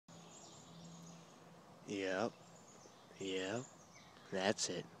Yep, yep, that's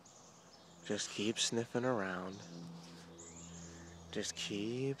it. Just keep sniffing around. Just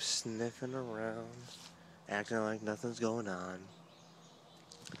keep sniffing around, acting like nothing's going on.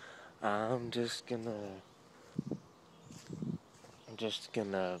 I'm just gonna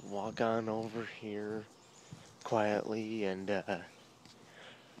walk on over here quietly and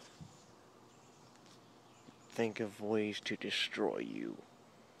think of ways to destroy you.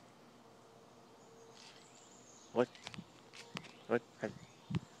 What? What?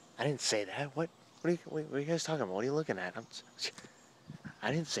 I didn't say that. What are you guys talking about? What are you looking at?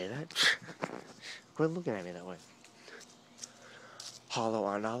 I didn't say that. Quit looking at me that way. Hollow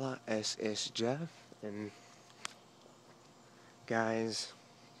Anala SS Jeff, and guys,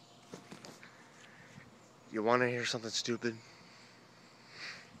 you want to hear something stupid?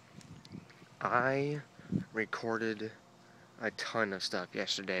 I recorded a ton of stuff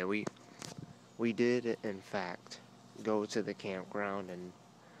yesterday. We did, in fact, go to the campground, and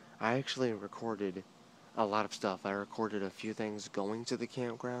I actually recorded a lot of stuff. I recorded a few things going to the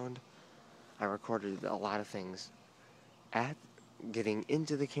campground. I recorded a lot of things at getting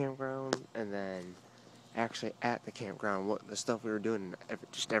into the campground, and then actually at the campground, what the stuff we were doing,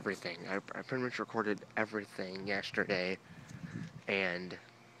 just everything. I pretty much recorded everything yesterday, and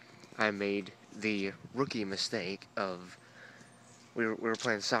I made the rookie mistake of we were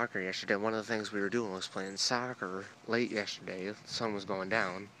playing soccer yesterday. One of the things we were doing was playing soccer late yesterday. The sun was going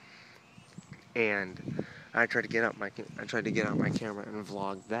down, and I tried to get out my camera and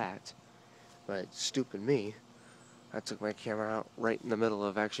vlog that, but stupid me, I took my camera out right in the middle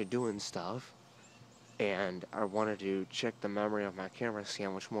of actually doing stuff, and I wanted to check the memory of my camera, see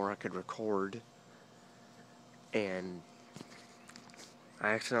how much more I could record, and I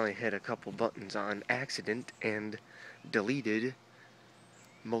accidentally hit a couple buttons on accident and deleted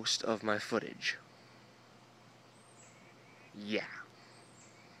most of my footage. Yeah.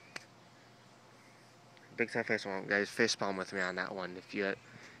 Big time face palm, guys. Face palm with me on that one. If you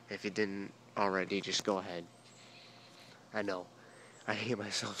didn't already, just go ahead. I know. I hate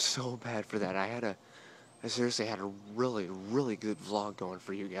myself so bad for that. I seriously had a really, really good vlog going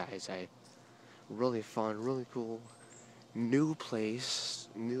for you guys. Really fun, really cool, new place,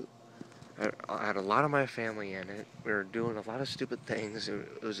 I had a lot of my family in it. We were doing a lot of stupid things.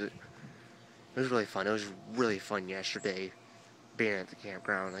 It was really fun. It was really fun yesterday being at the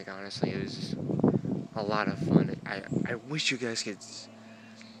campground. Like, honestly, it was a lot of fun. I wish you guys could.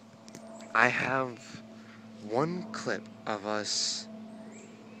 I have one clip of us.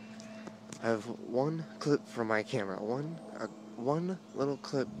 I have one clip from my camera. One little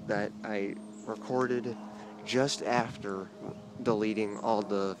clip that I recorded just after deleting all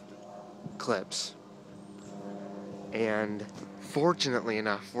the clips. And fortunately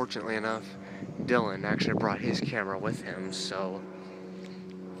enough, Dylan actually brought his camera with him, so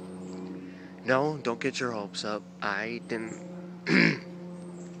no, don't get your hopes up. I didn't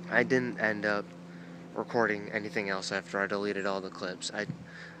I didn't end up recording anything else after I deleted all the clips.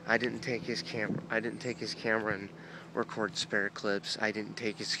 I didn't take his camera and record spare clips. I didn't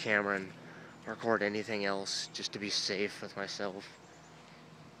take his camera and record anything else just to be safe with myself.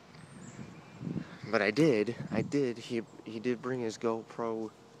 But I did. He did bring his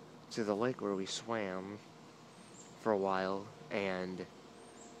GoPro to the lake where we swam for a while, and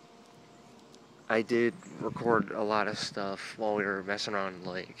I did record a lot of stuff while we were messing around in the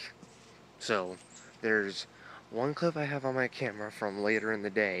lake. So, there's one clip I have on my camera from later in the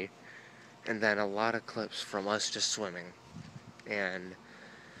day, and then a lot of clips from us just swimming. And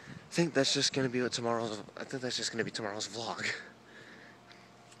I think that's just gonna be tomorrow's vlog.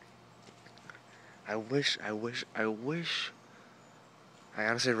 I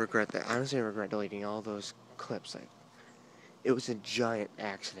honestly regret that. I honestly regret deleting all those clips. It was a giant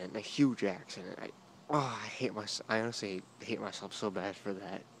accident, a huge accident. I honestly hate myself so bad for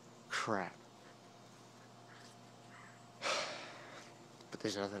that crap. But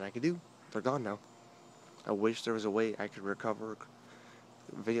there's nothing I could do. They're gone now. I wish there was a way I could recover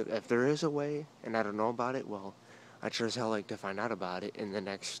video. If there is a way, and I don't know about it, well, I'd sure as hell like to find out about it in the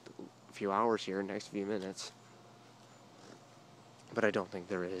next few hours here, next few minutes. But I don't think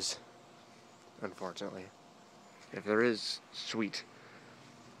there is, unfortunately. If there is, sweet.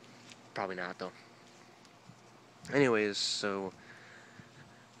 Probably not, though. Anyways, so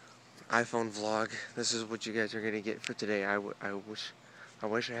iPhone vlog. This is what you guys are gonna get for today. I wish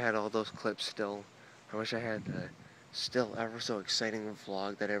I had all those clips still. I wish I had the still ever so exciting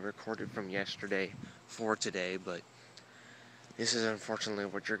vlog that I recorded from yesterday for today, but this is unfortunately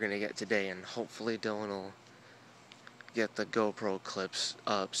what you're gonna get today, and hopefully Dylan will get the GoPro clips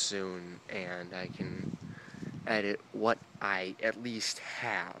up soon, and I can edit what I at least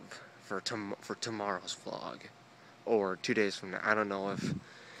have for tomorrow's vlog, or 2 days from now. I don't know if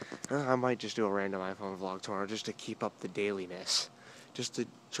I might just do a random iPhone vlog tomorrow just to keep up the dailiness, just to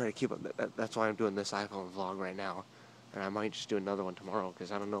try to keep up. That's why I'm doing this iPhone vlog right now, and I might just do another one tomorrow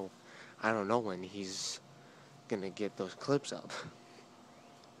because I don't know when he's gonna get those clips up.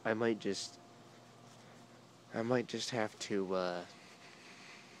 I might just have to,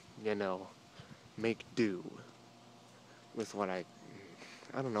 make do with what I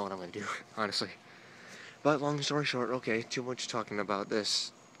don't know what I'm gonna do, honestly. But long story short, okay, too much talking about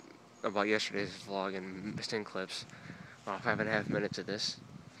yesterday's vlog and missing clips. 5.5 minutes of this.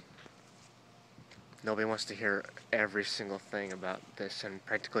 Nobody wants to hear every single thing about this and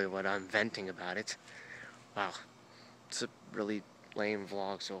practically what I'm venting about it. Wow, it's a really lame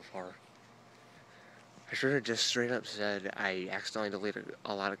vlog so far. I should have just straight up said I accidentally deleted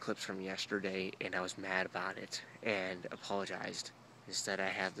a lot of clips from yesterday and I was mad about it and apologized. Instead I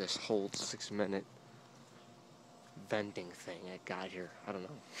have this whole 6-minute venting thing I got here. I don't know.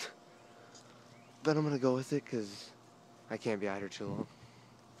 But I'm gonna go with it because I can't be out here too long.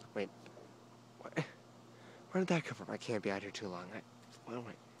 Wait. What? Where did that come from? I can't be out here too long.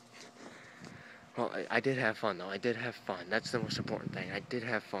 Well, I did have fun though. I did have fun. That's the most important thing. I did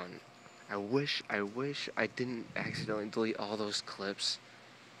have fun. I wish I didn't accidentally delete all those clips.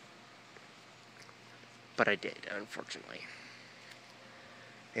 But I did, unfortunately.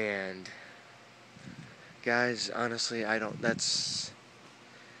 And guys, honestly,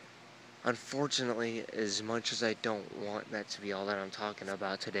 unfortunately, as much as I don't want that to be all that I'm talking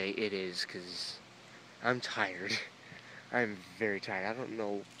about today, it is, because I'm tired. I'm very tired. I don't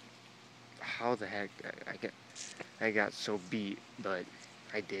know how the heck I got so beat, but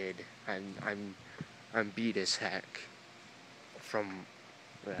I did. I'm beat as heck from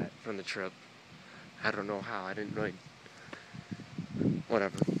the trip. I don't know how. I didn't really.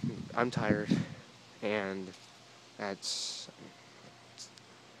 Whatever. I'm tired, and that's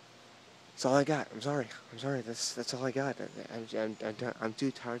all I got. I'm sorry. That's all I got. I'm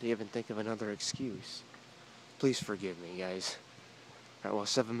too tired to even think of another excuse. Please forgive me, guys. Alright, well,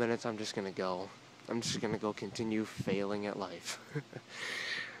 7 minutes. I'm just gonna go. I'm just gonna go continue failing at life.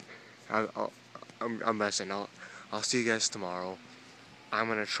 I'm messing. I'll see you guys tomorrow. I'm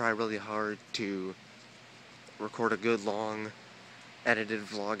gonna try really hard to record a good long edited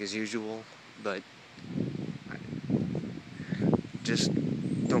vlog as usual, but just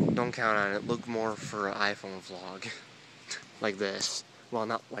don't count on it. Look more for an iPhone vlog like this. Well,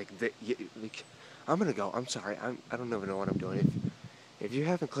 not like this. I'm gonna go. I'm sorry. I don't even know what I'm doing. If you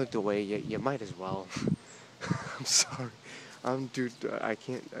haven't clicked away, you might as well. I'm sorry. Dude, I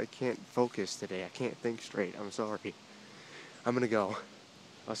can't focus today. I can't think straight. I'm sorry. I'm gonna go.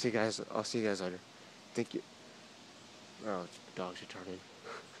 I'll see you guys later. Thank you. Oh, dog's retarded.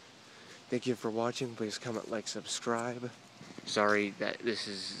 Thank you for watching. Please comment, like, subscribe. Sorry that this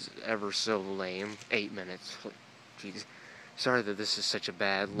is ever so lame. 8 minutes. Jeez. Sorry that this is such a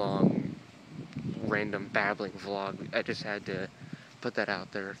bad, long, random babbling vlog. I just had to put that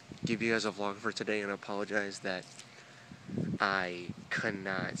out there. Give you guys a vlog for today and apologize that I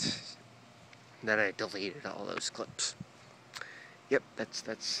deleted all those clips. Yep,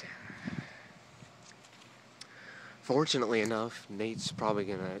 that's fortunately enough, Nate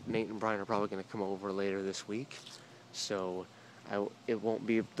and Brian are probably gonna come over later this week, so it won't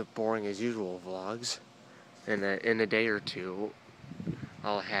be the boring as usual vlogs. In a day or two,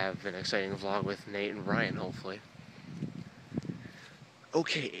 I'll have an exciting vlog with Nate and Brian, hopefully.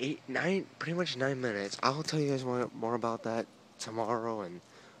 Okay, pretty much 9 minutes. I'll tell you guys more about that tomorrow, and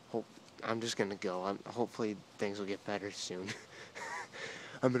I'm just gonna go. Hopefully things will get better soon.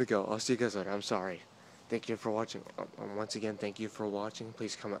 I'm gonna go. I'll see you guys later. I'm sorry. Thank you for watching. Once again, thank you for watching.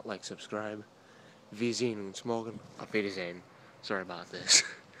 Please comment, like, subscribe. Wir sehen uns morgen. Auf Wiedersehen. Sorry about this.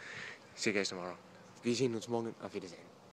 See you guys tomorrow. Wir sehen uns morgen. Auf Wiedersehen.